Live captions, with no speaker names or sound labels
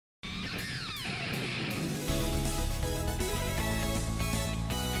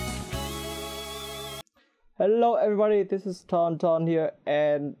Hello everybody, this is TonTon here,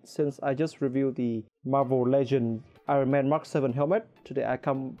 and since I just reviewed the Marvel Legends Ironman Mk7 helmet, today I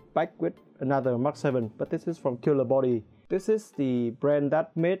come back with another Mk7, but this is from Killerbody. This is the brand that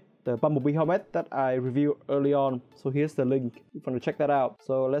made the Bumblebee helmet that I reviewed early on, so here's the link if you want to check that out.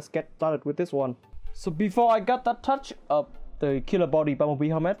 So let's get started with this one. So before I got that touch of the Killerbody Bumblebee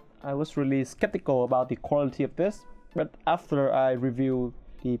helmet, I was really skeptical about the quality of this, but after I reviewed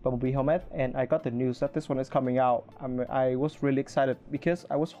the Bumblebee helmet and I got the news that this one is coming out, I was really excited because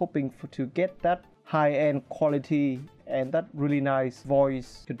I was hoping to get that high-end quality and that really nice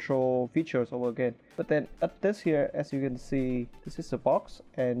voice control features over again. But then at this here, as you can see, this is the box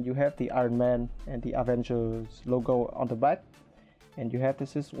and you have the Iron Man and the Avengers logo on the back, and you have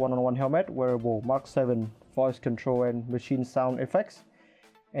this is one-on-one helmet, wearable Mk7 voice control and machine sound effects,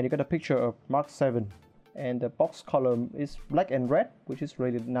 and you got a picture of Mk7. And the box color is black and red, which is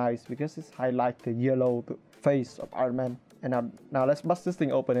really nice because it's highlight the yellow face of Iron Man. And now let's bust this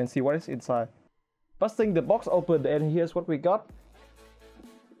thing open and see what is inside. Busting the box open, and here's what we got.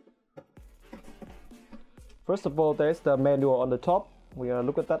 First of all, there's the manual on the top. We're gonna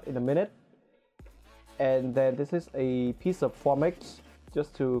look at that in a minute. And then this is a piece of Formex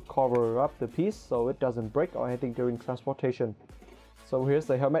just to cover up the piece so it doesn't break or anything during transportation. So here's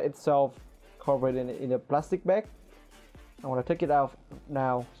the helmet itself, covered in a plastic bag. I want to take it out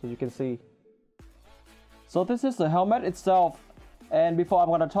now so you can see. So this is the helmet itself, and before I'm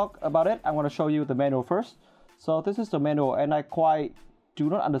going to talk about it, I'm going to show you the manual first. So this is the manual, and I quite do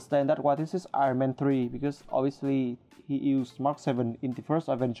not understand that why this is Iron Man 3, because obviously he used Mk7 in the first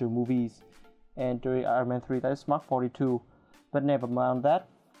Avenger movies, and during Iron Man 3 that is Mark 42. But never mind that.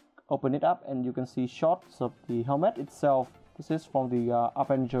 Open it up and you can see shots of the helmet itself. This is from the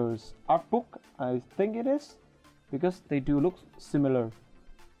Avengers art book, I think it is, because they do look similar,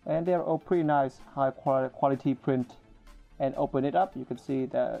 and they're all pretty nice, high quality print. And open it up, you can see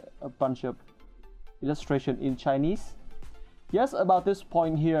there a bunch of illustration in Chinese. Yes, about this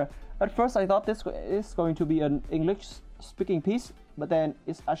point here, at first I thought this is going to be an English speaking piece, but then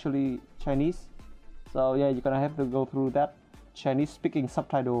it's actually Chinese. So yeah, you're gonna have to go through that Chinese speaking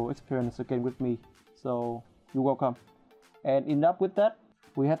subtitle experience again with me, so you're welcome. And enough with that,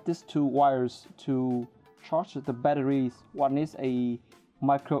 we have these two wires to charge the batteries. One is a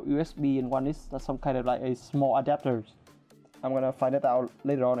micro USB and one is some kind of like a small adapter. I'm gonna find it out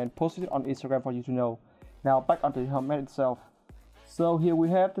later on and post it on Instagram for you to know. Now back onto the helmet itself. So here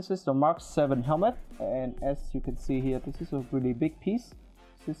we have, this is the Mk7 helmet, and as you can see here, this is a really big piece.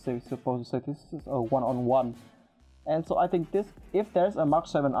 This is supposed to say this is a one-on-one. And so I think this, if there's a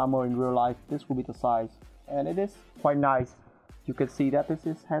Mk7 armor in real life, this will be the size. And it is quite nice. You can see that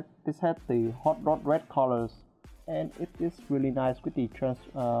this had the hot rod red colors, and it is really nice with the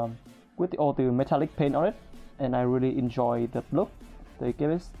all the metallic paint on it, and I really enjoy that look. They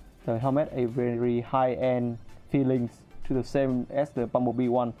give us the helmet a very high-end feelings to the same as the Bumblebee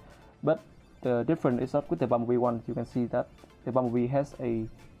one, but the difference is that with the Bumblebee one, you can see that the Bumblebee has a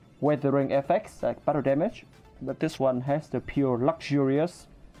weathering effects like battle damage, but this one has the pure luxurious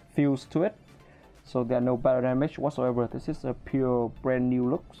feels to it. So there are no battle damage whatsoever. This is a pure brand new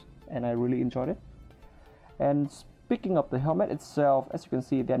looks, and I really enjoyed it. And speaking of the helmet itself, as you can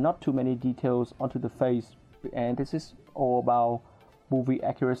see, there are not too many details onto the face, and this is all about movie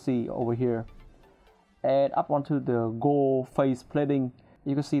accuracy over here. And up onto the gold face plating,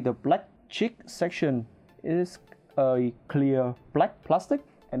 you can see the black cheek section is a clear black plastic,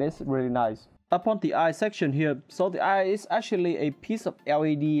 and it's really nice. Up on the eye section here, so the eye is actually a piece of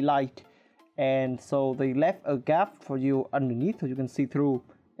LED light, and so they left a gap for you underneath so you can see through,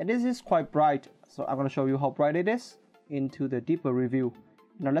 and this is quite bright, so I'm going to show you how bright it is into the deeper review.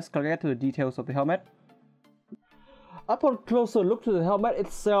 Now let's get to the details of the helmet. Upon closer look to the helmet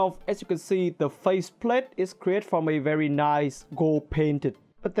itself, as you can see, the faceplate is created from a very nice gold painted,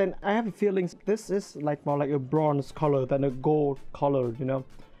 but then I have a feeling this is like more like a bronze color than a gold color, you know.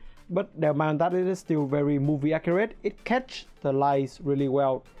 But never mind that, it is still very movie accurate. It catches the lights really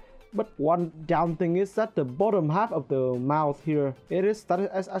well. But one down thing is that the bottom half of the mouth here, it's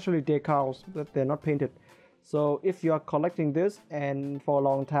actually decals, but they're not painted. So if you are collecting this and for a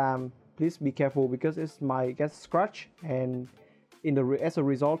long time, please be careful because it might get scratched, and as a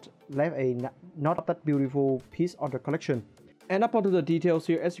result, left a not that beautiful piece on the collection. And up onto the details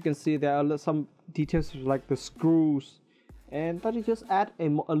here, as you can see, there are some details like the screws, and that you just add a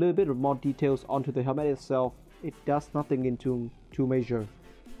little bit of more details onto the helmet itself. It does nothing into too major.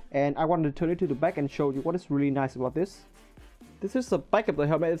 And I wanted to turn it to the back and show you what is really nice about this. This is the back of the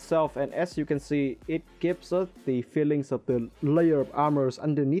helmet itself, and as you can see, it gives us the feelings of the layer of armors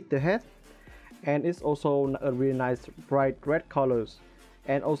underneath the head. and it's also a really nice bright red colors.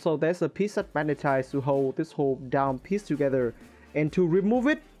 And also there's a piece that magnetized to hold this whole down piece together, and to remove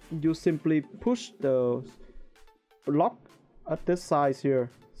it you simply push the lock at this size here.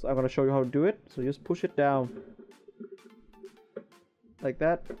 So I'm gonna show you how to do it. So just push it down like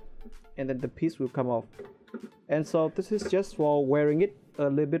that, and then the piece will come off. And so this is just for wearing it a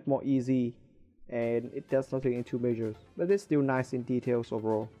little bit more easy, and it does nothing in two measures, but it's still nice in details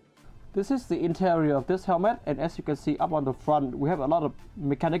overall. This is the interior of this helmet, and as you can see up on the front we have a lot of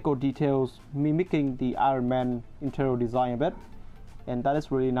mechanical details mimicking the Ironman interior design a bit, and that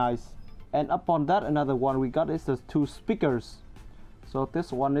is really nice. And up on that, another one we got is the two speakers. So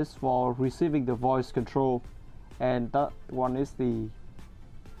this one is for receiving the voice control, and that one is the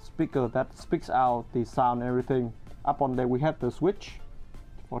speaker that speaks out the sound and everything. Up on there we have the switch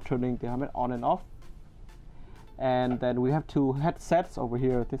for turning the helmet on and off, and then we have two headsets over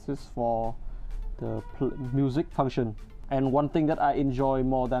here. This is for the music function. And one thing that I enjoy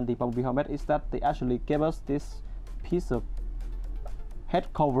more than the Bumblebee helmet is that they actually gave us this piece of head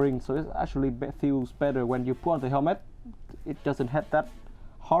covering, so it actually feels better when you put on the helmet. It doesn't have that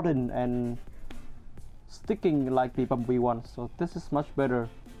hardened and sticking like the Bumblebee one, so this is much better.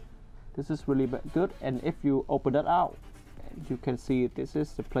 This is really good. And if you open that out, you can see this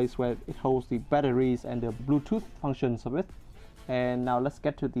is the place where it holds the batteries and the Bluetooth functions of it. And now let's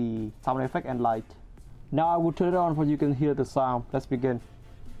get to the sound effect and light. Now I will turn it on so you can hear the sound. Let's begin.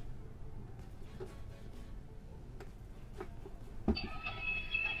 Hello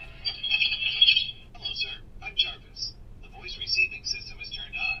sir, I'm Jarvis. The voice receiving system is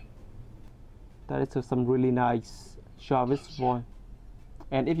turned on. That is some really nice Jarvis voice.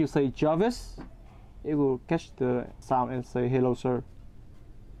 And if you say Jarvis, it will catch the sound and say hello sir.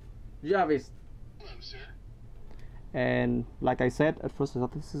 Jarvis. Hello sir. And like I said at first, I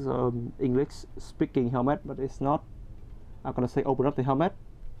thought this is English speaking helmet, but it's not. I'm gonna say open up the helmet.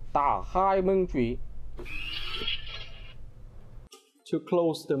 打开门嘴. To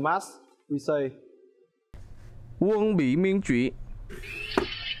close the mask, we say 关闭门嘴.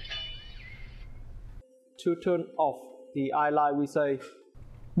 To turn off the eye light, we say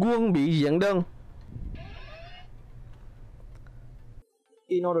关闭眼灯.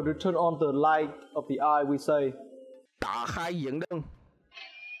 In order to turn on the light of the eye, we say 打开眼灯.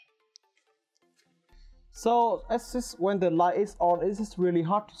 So as this, when the light is on, it is really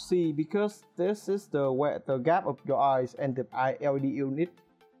hard to see because this is the gap of your eyes, and the LED unit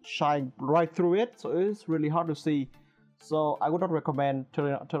shine right through it, so it is really hard to see. So I would not recommend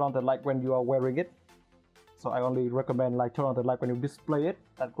turn on the light when you are wearing it. So I only recommend like turn on the light when you display it.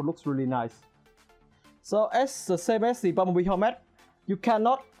 That looks really nice. So as the same as the Bumblebee helmet, you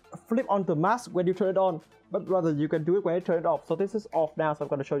cannot flip on the mask when you turn it on, but rather you can do it when you turn it off. So this is off now, so I'm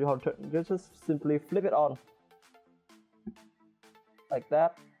going to show you how to turn. You just simply flip it on like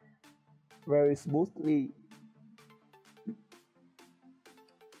that, very smoothly.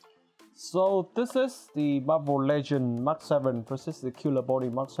 So this is the Marvel Legend Mk7 versus the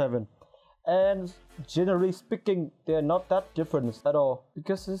Killerbody Mk7, and generally speaking they're not that different at all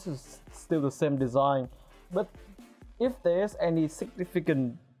because this is still the same design. But if there is any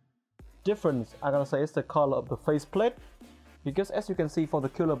significant difference, I'm gonna say it's the color of the faceplate, because as you can see for the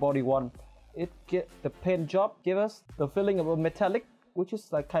Killerbody one, the paint job gives us the feeling of a metallic, which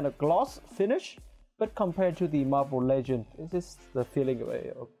is like kind of gloss finish, but compared to the Marvel Legend, this is the feeling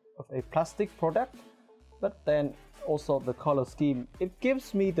of a plastic product. But then also the color scheme, it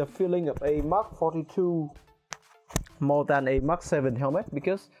gives me the feeling of a Mark 42 more than a Mk7 helmet,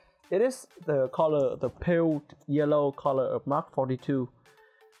 because it is the color, the pale yellow color of Mark 42.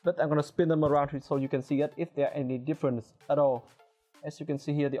 But I'm gonna spin them around so you can see that if there are any difference at all. As you can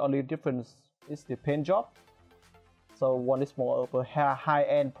see here, the only difference is the paint job. So one is more of a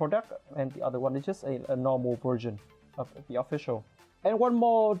high-end product, and the other one is just a normal version of the official. And one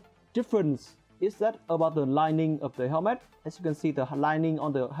more difference is that about the lining of the helmet. As you can see, the lining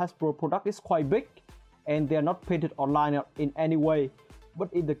on the Hasbro product is quite big, and they are not painted or lined in any way.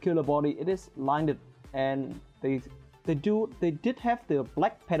 But in the Killerbody, it is lined, and they did have the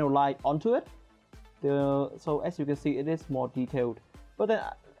black panel light onto it. So as you can see, it is more detailed. But then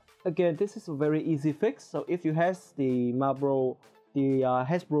again, this is a very easy fix. So if you have the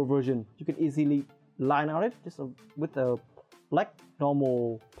Hasbro version, you can easily line out it just with a black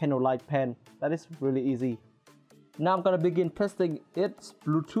normal panel light pen. That is really easy. Now I'm gonna begin testing its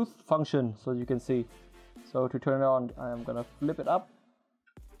Bluetooth function, so you can see. So to turn it on, I'm gonna flip it up.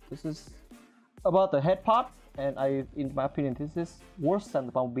 This is about the head part, and in my opinion, this is worse than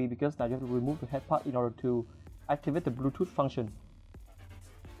the Bumblebee, because now you have to remove the head part in order to activate the Bluetooth function.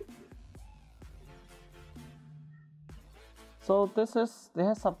 So they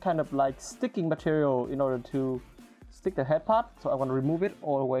have some kind of like sticking material in order to stick the head part. So I want to remove it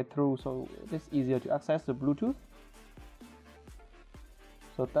all the way through so it is easier to access the Bluetooth.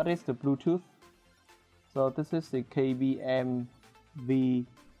 So that is the Bluetooth. So this is the KBMV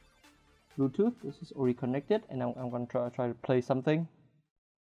Bluetooth. This is already connected, and I'm going to try to play something.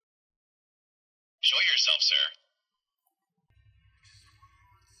 Show yourself, sir.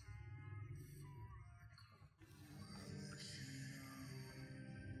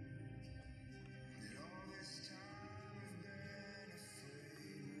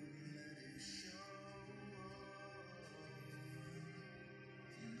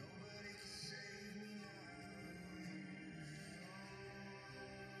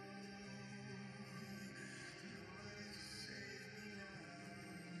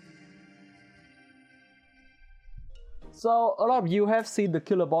 So a lot of you have seen the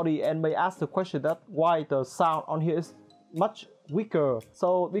Killerbody and may ask the question that why the sound on here is much weaker.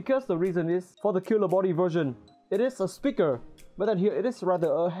 So because the reason is for the Killerbody version, it is a speaker, but then here it is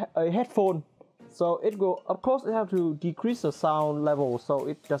rather a headphone. So it will, of course, it have to decrease the sound level so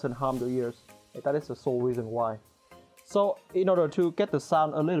it doesn't harm the ears. That is the sole reason why. So in order to get the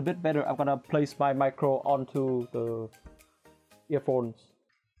sound a little bit better, I'm gonna place my micro onto the earphones.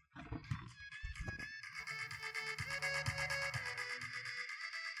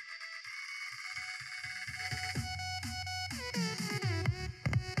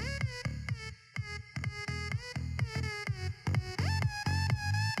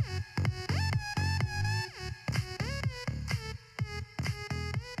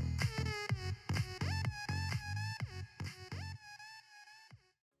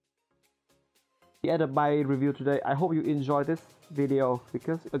 The end of my review today. I hope you enjoyed this video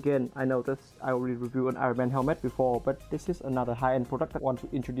because again, I know this I already reviewed an Ironman helmet before, but this is another high-end product that I want to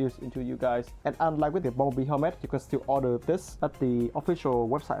introduce into you guys. And unlike with the Bumblebee helmet, you can still order this at the official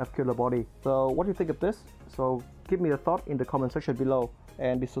website of Killerbody. So what do you think of this? So give me a thought in the comment section below,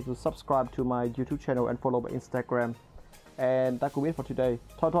 and be sure to subscribe to my YouTube channel and follow my Instagram. And that could be it for today.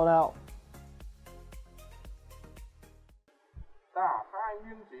 TonTon out.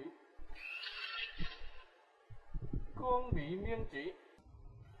 公里面积。